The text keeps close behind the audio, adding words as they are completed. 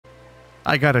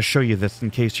I gotta show you this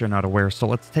in case you're not aware. So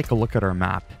let's take a look at our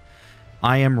map.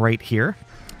 I am right here,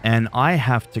 and I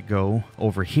have to go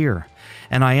over here.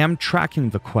 And I am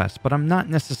tracking the quest, but I'm not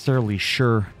necessarily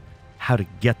sure how to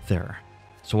get there.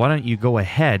 So why don't you go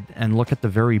ahead and look at the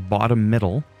very bottom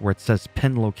middle where it says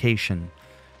pin location.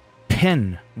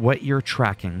 Pin what you're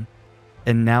tracking,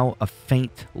 and now a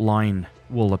faint line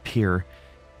will appear,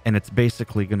 and it's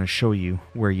basically going to show you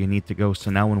where you need to go.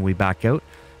 So now when we back out,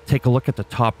 take a look at the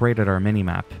top right at our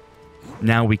mini-map.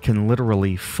 Now we can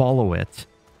literally follow it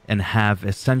and have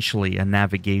essentially a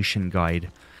navigation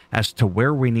guide as to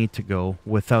where we need to go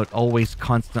without always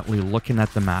constantly looking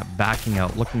at the map, backing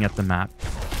out, looking at the map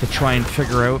to try and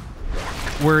figure out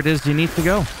where it is you need to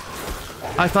go.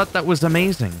 I thought that was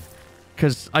amazing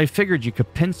because I figured you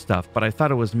could pin stuff, but I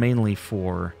thought it was mainly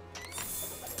for,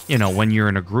 you know, when you're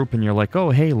in a group and you're like, oh,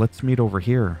 hey, let's meet over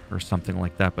here or something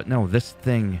like that. But no, this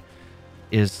thing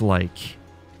is like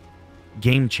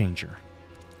game changer.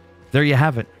 There you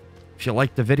have it. If you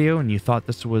liked the video and you thought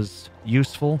this was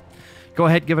useful, go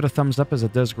ahead, give it a thumbs up, as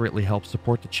it does greatly help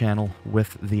support the channel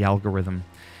with the algorithm.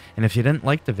 And if you didn't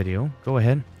like the video, go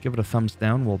ahead, give it a thumbs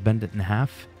down. We'll bend it in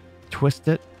half, twist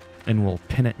it, and we'll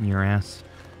pin it in your ass.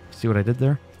 See what I did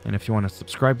there? And if you want to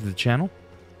subscribe to the channel,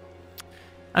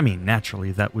 I mean,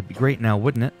 naturally, that would be great now,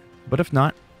 wouldn't it? But if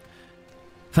not,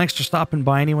 thanks for stopping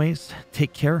by anyways.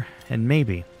 Take care, and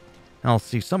maybe I'll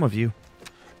see some of you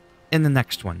in the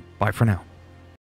next one. Bye for now.